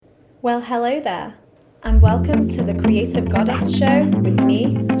Well, hello there, and welcome to the Creative Goddess Show with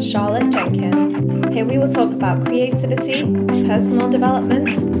me, Charlotte Jenkin. Here we will talk about creativity, personal development,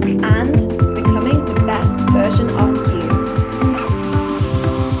 and becoming the best version of you.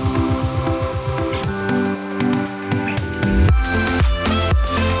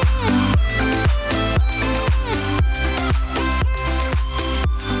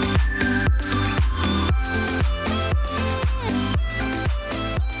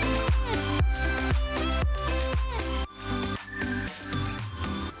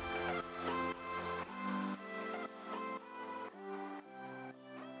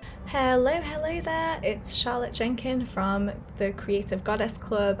 Hello there, it's Charlotte Jenkin from the Creative Goddess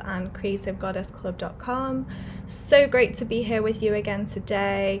Club and creativegoddessclub.com. So great to be here with you again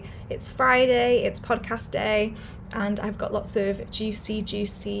today. It's Friday, it's podcast day, and I've got lots of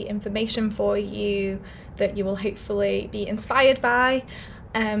juicy information for you that you will hopefully be inspired by.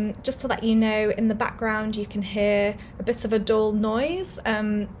 Just to let you know, in the background you can hear a bit of a dull noise,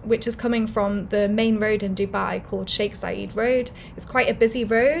 which is coming from the main road in Dubai called Sheikh Zayed Road. It's quite a busy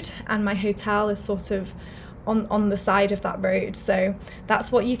road, and my hotel is sort of on the side of that road, so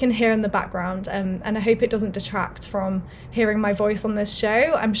that's what you can hear in the background, and I hope it doesn't detract from hearing my voice on this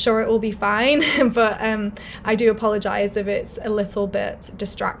show. I'm sure it will be fine, but I do apologise if it's a little bit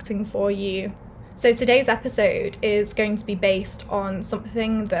distracting for you. So today's episode is going to be based on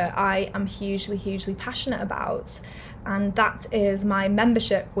something that I am hugely passionate about, and that is my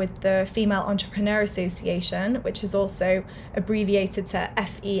membership with the Female Entrepreneur Association, which is also abbreviated to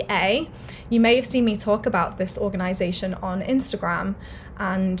FEA. You may have seen me talk about this organisation on Instagram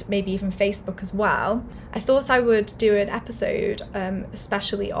and maybe even Facebook as well. I thought I would do an episode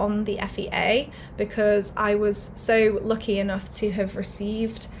especially on the FEA because I was so lucky enough to have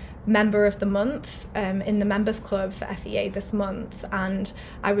received Member of the Month in the Members Club for FEA this month, and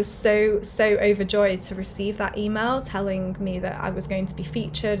I was so overjoyed to receive that email telling me that I was going to be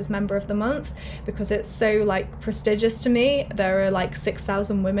featured as Member of the Month, because it's so prestigious to me. There are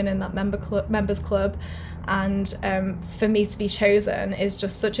 6,000 women in that members club, and for me to be chosen is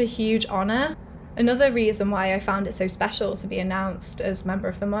just such a huge honour. Another reason why I found it so special to be announced as Member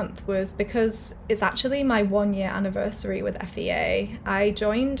of the Month was because it's actually my 1-year anniversary with FEA. I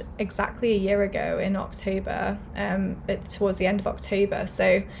joined exactly a year ago in October, towards the end of October,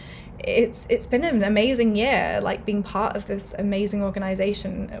 so it's been an amazing year, being part of this amazing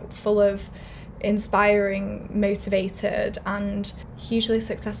organisation full of inspiring, motivated and hugely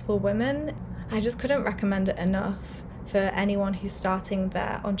successful women. I just couldn't recommend it enough for anyone who's starting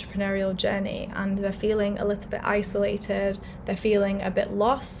their entrepreneurial journey and they're feeling a little bit isolated, they're feeling a bit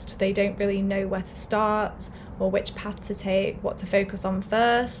lost, they don't really know where to start or which path to take, what to focus on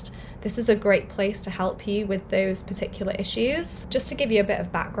first. This is a great place to help you with those particular issues. Just to give you a bit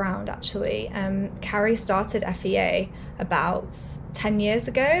of background, actually, Carrie started FEA about 10 years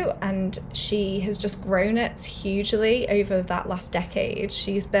ago, and she has just grown it hugely over that last decade.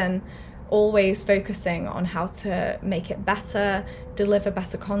 She's been always focusing on how to make it better, deliver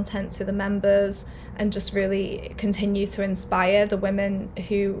better content to the members, and just really continue to inspire the women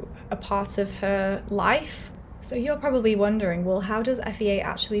who are part of her life. So you're probably wondering, well, how does FEA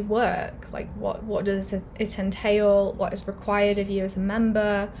actually work? What does it entail? What is required of you as a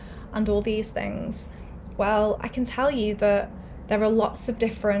member? And all these things. Well, I can tell you that there are lots of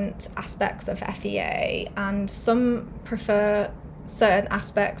different aspects of FEA, and some prefer certain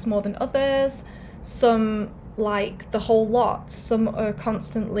aspects more than others. Some like the whole lot. Some are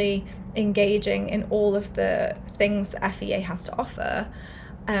constantly engaging in all of the things that FEA has to offer.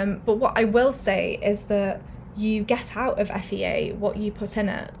 But what I will say is that you get out of FEA what you put in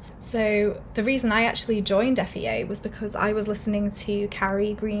it. So the reason I actually joined FEA was because I was listening to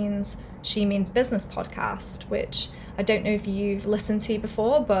Carrie Green's She Means Business podcast, which I don't know if you've listened to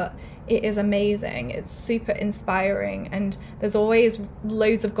before, but it is amazing. It's super inspiring, and there's always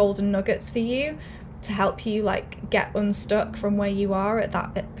loads of golden nuggets for you to help you get unstuck from where you are at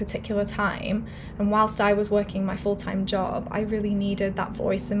that particular time. And whilst I was working my full-time job, I really needed that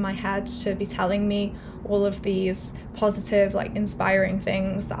voice in my head to be telling me all of these positive, inspiring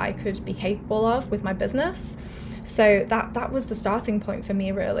things that I could be capable of with my business. So that was the starting point for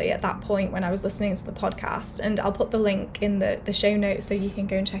me, really, at that point when I was listening to the podcast. And I'll put the link in the show notes so you can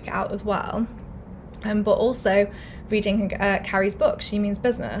go and check it out as well. But also reading Carrie's book, She Means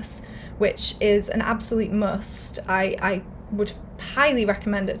Business, which is an absolute must. I would highly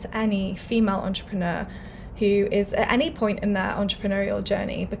recommend it to any female entrepreneur who is at any point in their entrepreneurial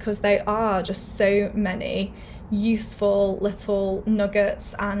journey, because there are just so many useful little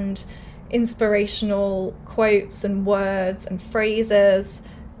nuggets and inspirational quotes and words and phrases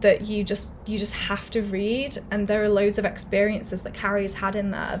that you just have to read. And there are loads of experiences that Carrie's had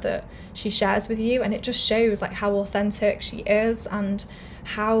in there that she shares with you, and it just shows like how authentic she is and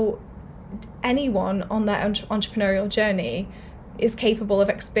how anyone on their entrepreneurial journey is capable of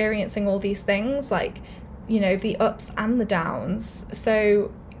experiencing all these things, like, you know, the ups and the downs.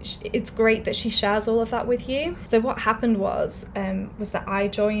 So it's great that she shares all of that with you. So what happened was that I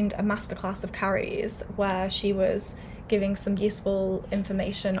joined a masterclass of Carrie's where she was giving some useful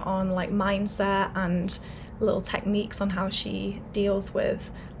information on like mindset and little techniques on how she deals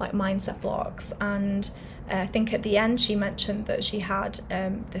with like mindset blocks. And I think at the end she mentioned that she had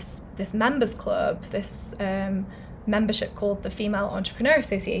this members club, this membership called the Female Entrepreneur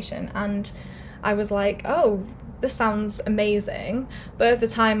Association, and I was like, oh, this sounds amazing. But at the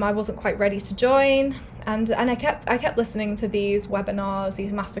time I wasn't quite ready to join, and I kept listening to these webinars,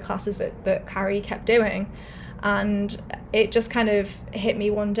 these masterclasses that Carrie kept doing, and it just kind of hit me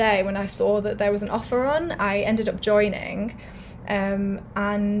one day when I saw that there was an offer on. I ended up joining,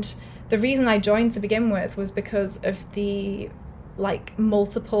 and the reason I joined to begin with was because of the like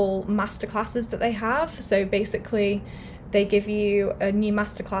multiple masterclasses that they have. So basically they give you a new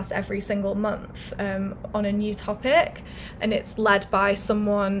masterclass every single month on a new topic, and it's led by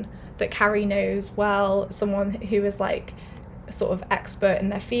someone that Carrie knows well, someone who is like sort of expert in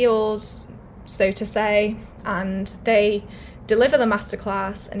their field, so to say, and they deliver the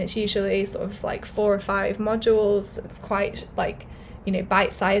masterclass, and it's usually sort of like 4 or 5 modules. It's quite like, you know,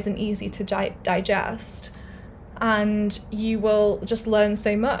 bite-sized and easy to digest, and you will just learn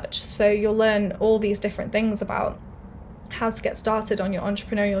so much. So you'll learn all these different things about how to get started on your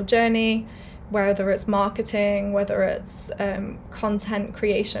entrepreneurial journey, whether it's marketing, whether it's content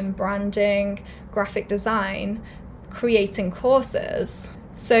creation, branding, graphic design, creating courses.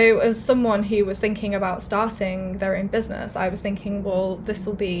 So as someone who was thinking about starting their own business, I was thinking, well, this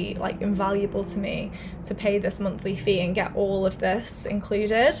will be like invaluable to me to pay this monthly fee and get all of this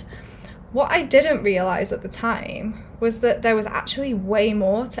included. What I didn't realize at the time was that there was actually way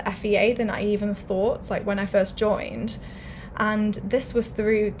more to FEA than I even thought, like when I first joined. And this was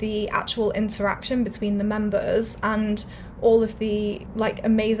through the actual interaction between the members and all of the like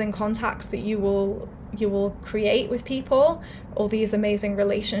amazing contacts that you will create with people, all these amazing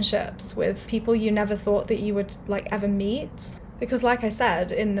relationships with people you never thought that you would like ever meet. Because like I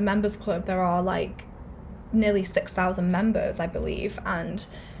said, in the members club there are like nearly 6,000 members, I believe, and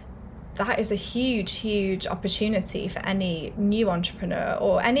that is a huge opportunity for any new entrepreneur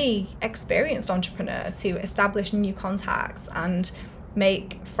or any experienced entrepreneur to establish new contacts and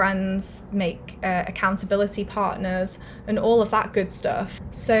make friends, make accountability partners, and all of that good stuff.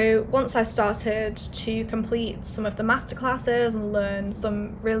 So once I started to complete some of the masterclasses and learn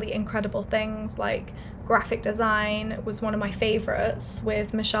some really incredible things, like graphic design was one of my favorites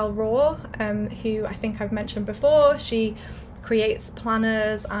with Michelle Raw, who I think I've mentioned before. She creates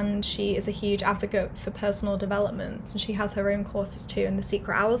planners and she is a huge advocate for personal development, and she has her own courses too in the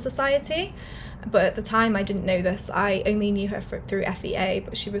Secret Owl Society. But at the time I didn't know this. I only knew her through FEA,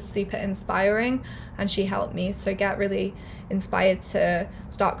 but she was super inspiring and she helped me to get really inspired to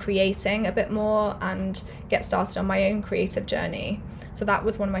start creating a bit more and get started on my own creative journey. So that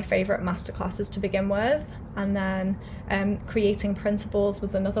was one of my favorite masterclasses to begin with. And then creating principles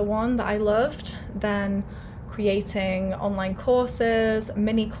was another one that I loved. Then creating online courses,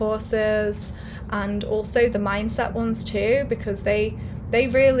 mini courses, and also the mindset ones too, because they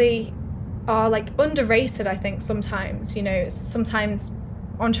really are like underrated, I think, sometimes. You know, sometimes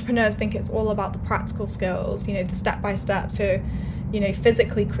entrepreneurs think it's all about the practical skills, you know, the step-by-step to, you know,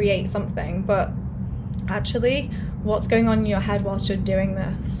 physically create something, but actually what's going on in your head whilst you're doing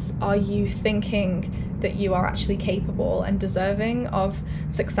this? Are you thinking that you are actually capable and deserving of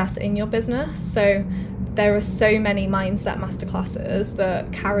success in your business? So there are so many mindset masterclasses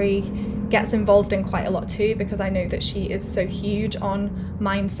that Carrie gets involved in quite a lot too, because I know that she is so huge on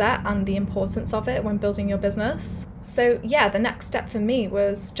mindset and the importance of it when building your business. So yeah, the next step for me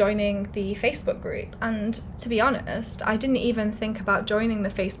was joining the Facebook group. And to be honest, I didn't even think about joining the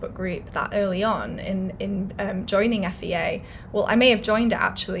Facebook group that early on in joining FEA. Well, I may have joined it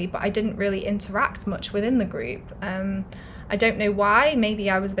actually, but I didn't really interact much within the group. I don't know why. Maybe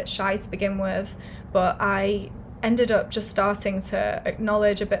I was a bit shy to begin with, but I ended up just starting to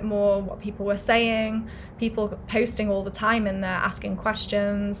acknowledge a bit more what people were saying, people posting all the time in there, asking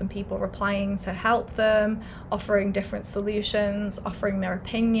questions, and people replying to help them, offering different solutions, offering their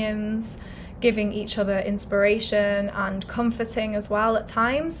opinions, giving each other inspiration and comforting as well at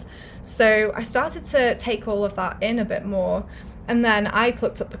times. So I started to take all of that in a bit more. And then I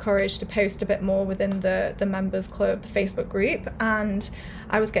plucked up the courage to post a bit more within the Members Club Facebook group, and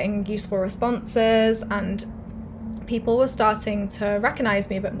I was getting useful responses, and people were starting to recognize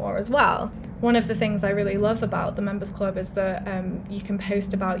me a bit more as well. One of the things I really love about the Members Club is that you can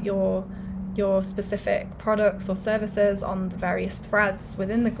post about your specific products or services on the various threads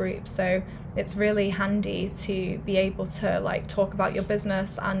within the group. So it's really handy to be able to like talk about your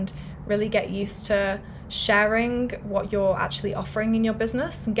business and really get used to sharing what you're actually offering in your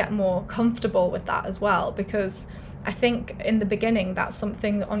business and get more comfortable with that as well, because I think in the beginning that's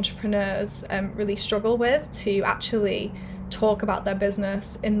something that entrepreneurs really struggle with, to actually talk about their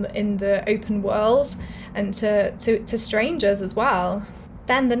business in the open world and to strangers as well.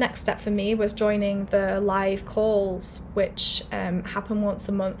 Then the next step for me was joining the live calls, which happen once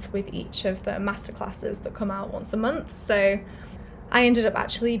a month with each of the masterclasses that come out once a month. So I ended up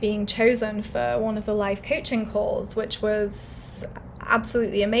actually being chosen for one of the live coaching calls, which was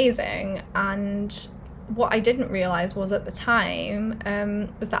absolutely amazing. And what I didn't realize was at the time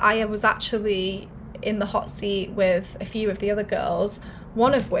was that I was actually in the hot seat with a few of the other girls,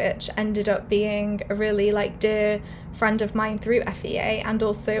 one of which ended up being a really like dear friend of mine through FEA, and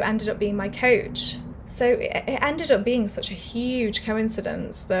also ended up being my coach. So it ended up being such a huge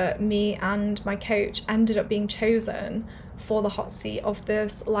coincidence that me and my coach ended up being chosen for the hot seat of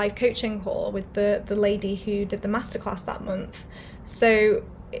this live coaching call with the lady who did the masterclass that month. So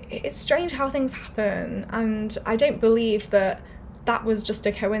it's strange how things happen, and I don't believe that was just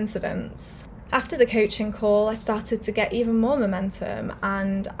a coincidence. After the coaching call, I started to get even more momentum,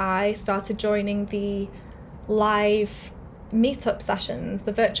 and I started joining the live meetup sessions,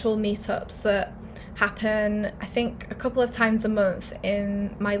 the virtual meetups that happen, I think, a couple of times a month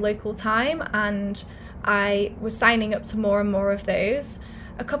in my local time, and I was signing up to more and more of those.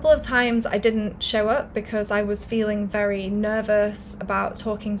 A couple of times I didn't show up because I was feeling very nervous about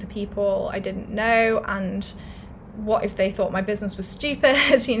talking to people I didn't know, and what if they thought my business was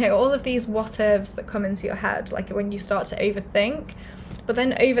stupid? You know, all of these what ifs that come into your head, like when you start to overthink. But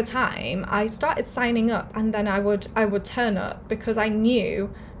then over time, I started signing up, and then I would turn up because I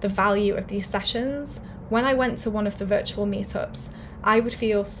knew the value of these sessions. When I went to one of the virtual meetups, I would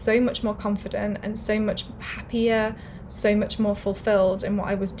feel so much more confident and so much happier, so much more fulfilled in what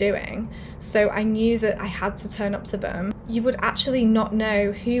I was doing. So I knew that I had to turn up to them. You would actually not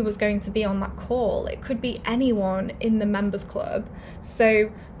know who was going to be on that call. It could be anyone in the members club.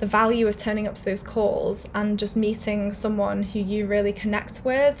 So the value of turning up to those calls and just meeting someone who you really connect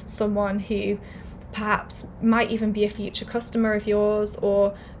with, someone who perhaps might even be a future customer of yours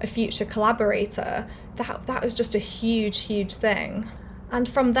or a future collaborator, that was just a huge thing. And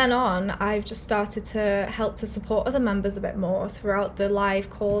from then on, I've just started to help to support other members a bit more throughout the live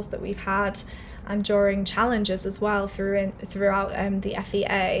calls that we've had, and during challenges as well throughout the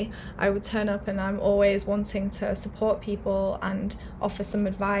FEA. I would turn up, and I'm always wanting to support people and offer some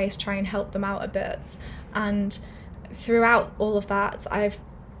advice, try and help them out a bit. And throughout all of that,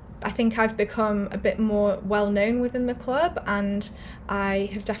 I think I've become a bit more well-known within the club, and I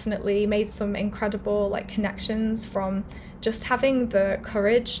have definitely made some incredible connections from just having the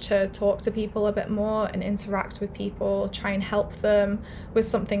courage to talk to people a bit more and interact with people, try and help them with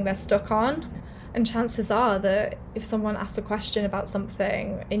something they're stuck on. And chances are that if someone asks a question about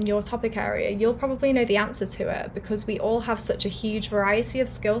something in your topic area, you'll probably know the answer to it, because we all have such a huge variety of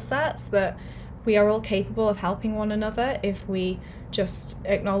skill sets that we are all capable of helping one another if we just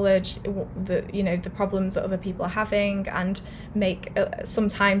acknowledge the problems that other people are having and make some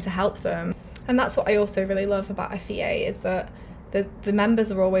time to help them. And that's what I also really love about FEA, is that the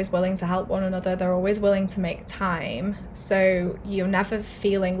members are always willing to help one another. They're always willing to make time. So you're never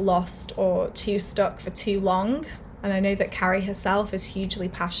feeling lost or too stuck for too long. And I know that Carrie herself is hugely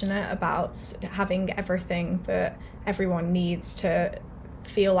passionate about having everything that everyone needs to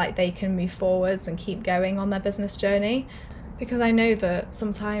feel like they can move forwards and keep going on their business journey. Because I know that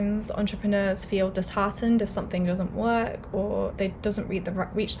sometimes entrepreneurs feel disheartened if something doesn't work, or they doesn't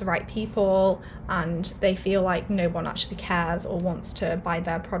reach the right people, and they feel like no one actually cares or wants to buy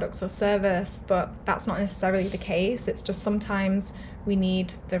their product or service. But that's not necessarily the case. It's just sometimes we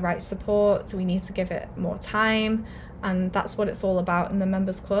need the right support, so we need to give it more time. And that's what it's all about in the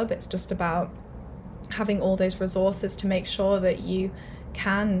members club. It's just about having all those resources to make sure that you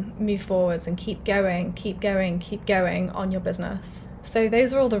can move forwards and keep going on your business. So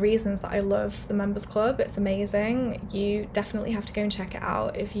those are all the reasons that I love the members club. It's amazing. You definitely have to go and check it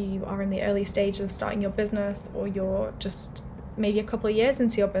out if you are in the early stages of starting your business, or you're just maybe a couple of years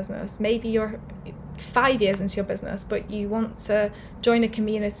into your business, maybe you're 5 years into your business, but you want to join a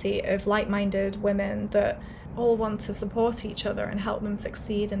community of like-minded women that all want to support each other and help them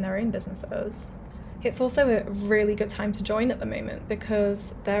succeed in their own businesses. It's also a really good time to join at the moment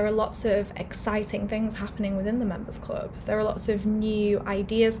because there are lots of exciting things happening within the members club. There are lots of new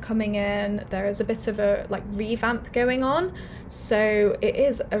ideas coming in. There is a bit of a revamp going on. So it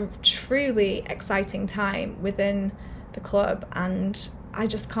is a truly exciting time within the club, and I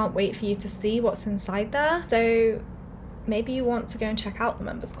just can't wait for you to see what's inside there. So maybe you want to go and check out the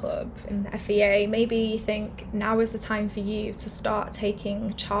members club in the FEA. Maybe you think now is the time for you to start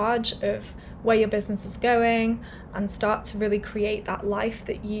taking charge of where your business is going and start to really create that life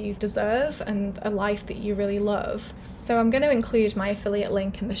that you deserve and a life that you really love. So I'm going to include my affiliate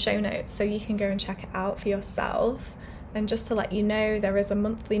link in the show notes so you can go and check it out for yourself. And just to let you know, there is a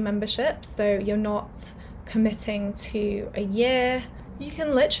monthly membership, so you're not committing to a year. You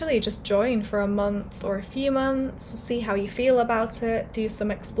can literally just join for a month or a few months, see how you feel about it, do some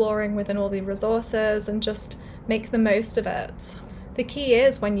exploring within all the resources and just make the most of it. The key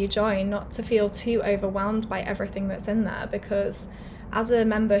is when you join not to feel too overwhelmed by everything that's in there, because as a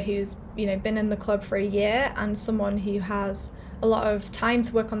member who's been in the club for a year and someone who has a lot of time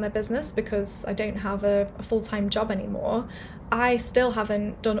to work on their business because I don't have a full-time job anymore, I still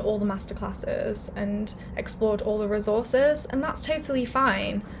haven't done all the masterclasses and explored all the resources, and that's totally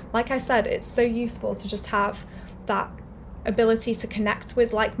fine. Like I said, it's so useful to just have that ability to connect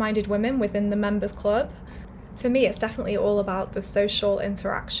with like-minded women within the members club. For me, it's definitely all about the social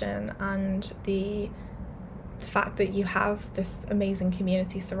interaction and the fact that you have this amazing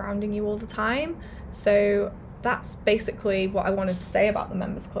community surrounding you all the time. So that's basically what I wanted to say about the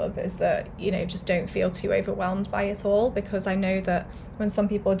members club, is that, just don't feel too overwhelmed by it all, because I know that when some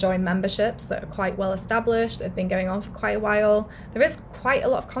people join memberships that are quite well established, that have been going on for quite a while, there is quite a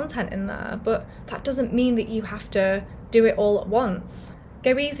lot of content in there, but that doesn't mean that you have to do it all at once.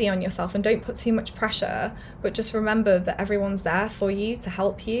 Go easy on yourself and don't put too much pressure, but just remember that everyone's there for you to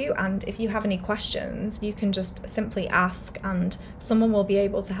help you, and if you have any questions, you can just simply ask and someone will be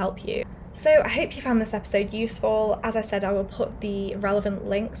able to help you. So I hope you found this episode useful. As I said, I will put the relevant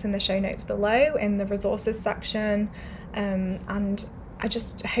links in the show notes below in the resources section, and I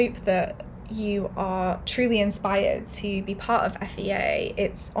just hope that you are truly inspired to be part of FEA.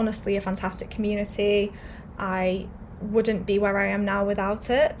 It's honestly a fantastic community. I wouldn't be where I am now without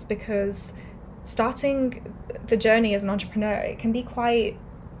it, because starting the journey as an entrepreneur, it can be quite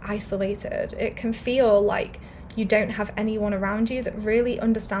isolated. It can feel like you don't have anyone around you that really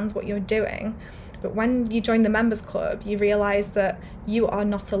understands what you're doing. But when you join the members club, you realize that you are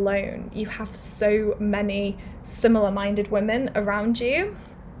not alone. You have so many similar-minded women around you,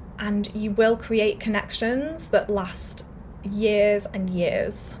 and you will create connections that last years and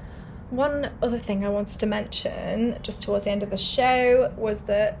years. One other thing I wanted to mention just towards the end of the show was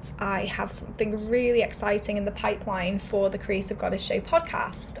that I have something really exciting in the pipeline for the Creative Goddess Show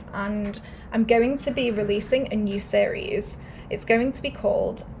podcast, and I'm going to be releasing a new series. It's going to be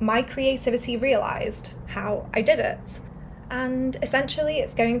called My Creativity Realized, How I Did It. And essentially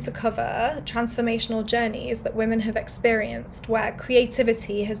it's going to cover transformational journeys that women have experienced where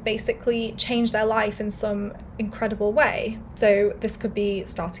creativity has basically changed their life in some incredible way. So this could be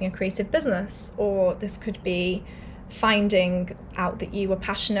starting a creative business, or this could be finding out that you were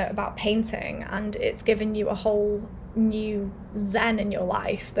passionate about painting and it's given you a whole new zen in your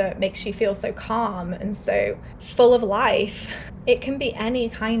life that makes you feel so calm and so full of life. It can be any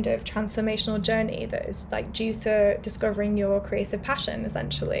kind of transformational journey that is due to discovering your creative passion,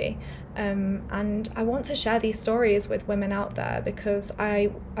 essentially. And I want to share these stories with women out there because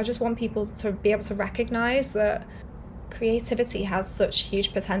I just want people to be able to recognize that creativity has such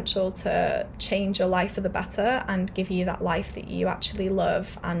huge potential to change your life for the better and give you that life that you actually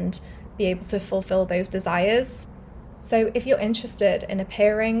love and be able to fulfill those desires. So if you're interested in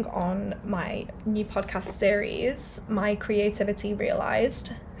appearing on my new podcast series, My Creativity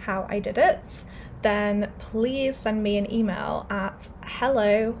Realized, How I Did It, then please send me an email at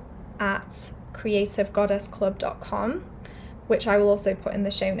hello@creativegoddessclub.com, which I will also put in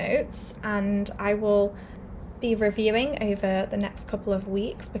the show notes, and I will be reviewing over the next couple of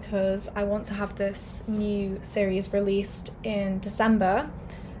weeks because I want to have this new series released in December.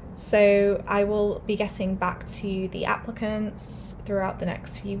 So I will be getting back to the applicants throughout the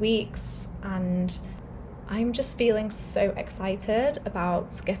next few weeks, and I'm just feeling so excited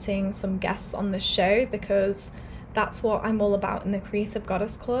about getting some guests on the show because that's what I'm all about in the Creative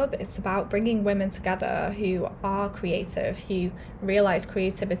Goddess Club. It's about bringing women together who are creative, who realize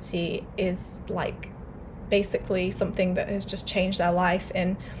creativity is basically something that has just changed their life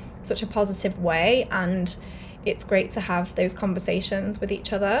in such a positive way, and it's great to have those conversations with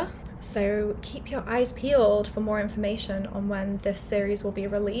each other. So keep your eyes peeled for more information on when this series will be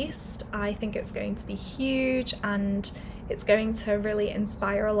released. I think it's going to be huge and it's going to really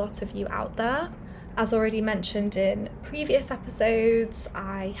inspire a lot of you out there. As already mentioned in previous episodes,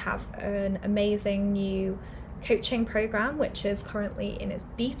 I have an amazing new coaching program which is currently in its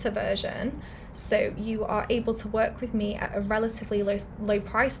beta version. So you are able to work with me at a relatively low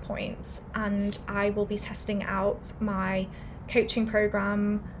price point, and I will be testing out my coaching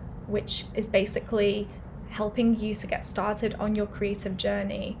program, which is basically helping you to get started on your creative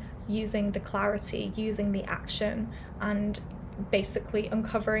journey using the clarity, using the action, and basically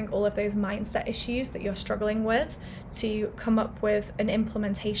uncovering all of those mindset issues that you're struggling with to come up with an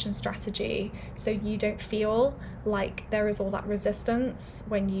implementation strategy so you don't feel like there is all that resistance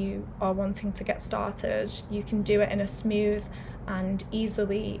when you are wanting to get started. You can do it in a smooth and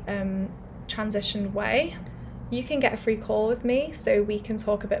easily transitioned way. You can get a free call with me so we can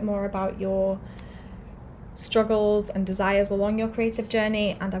talk a bit more about your struggles and desires along your creative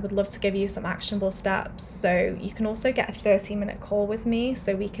journey, and I would love to give you some actionable steps. So you can also get a 30-minute call with me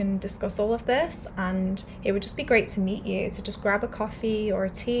so we can discuss all of this, and it would just be great to meet you, to just grab a coffee or a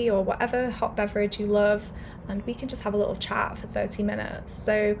tea or whatever hot beverage you love, and we can just have a little chat for 30 minutes.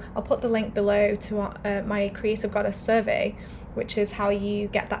 So I'll put the link below to my Creative Goddess survey, which is how you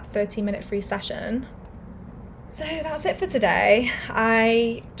get that 30-minute free session. So that's it for today.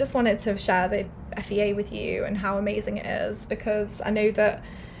 I just wanted to share the FEA with you and how amazing it is, because I know that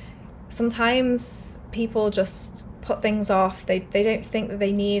sometimes people just put things off. They don't think that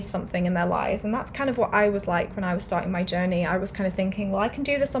they need something in their lives, and that's kind of what I was like when I was starting my journey. I was kind of thinking, well, I can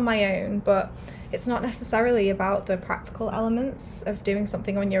do this on my own, but it's not necessarily about the practical elements of doing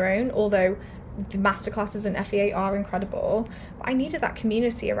something on your own, although the masterclasses in FEA are incredible. But I needed that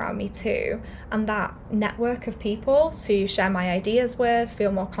community around me too, and that network of people to share my ideas with,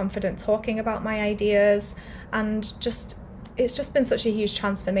 feel more confident talking about my ideas, and it's just been such a huge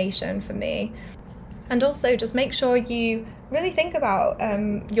transformation for me. And also just make sure you really think about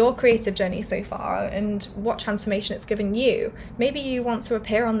your creative journey so far and what transformation it's given you. Maybe you want to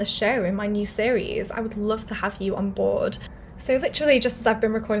appear on the show in my new series. I would love to have you on board. So literally just as I've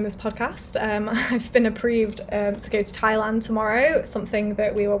been recording this podcast, I've been approved to go to Thailand tomorrow, something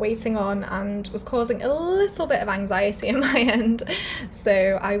that we were waiting on and was causing a little bit of anxiety in my end.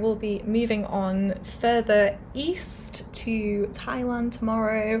 So I will be moving on further east to Thailand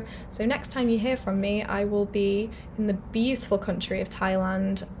tomorrow. So next time you hear from me, I will be in the beautiful country of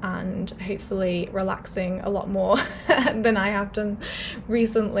Thailand and hopefully relaxing a lot more than I have done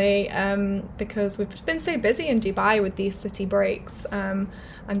recently, because we've been so busy in Dubai with these city breaks and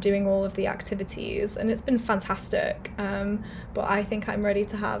doing all of the activities, and it's been fantastic, but I think I'm ready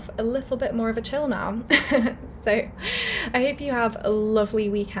to have a little bit more of a chill now. So I hope you have a lovely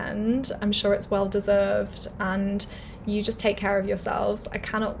weekend. I'm sure it's well deserved, and you just take care of yourselves. I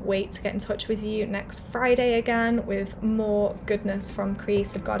cannot wait to get in touch with you next Friday again with more goodness from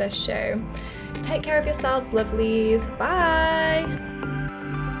Creative Goddess Show. Take care of yourselves, lovelies. Bye.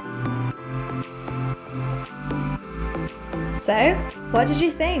 So, what did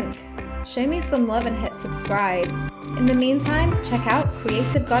you think? Show me some love and hit subscribe. In the meantime, check out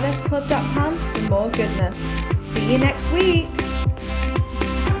creativegoddessclub.com for more goodness. See you next week!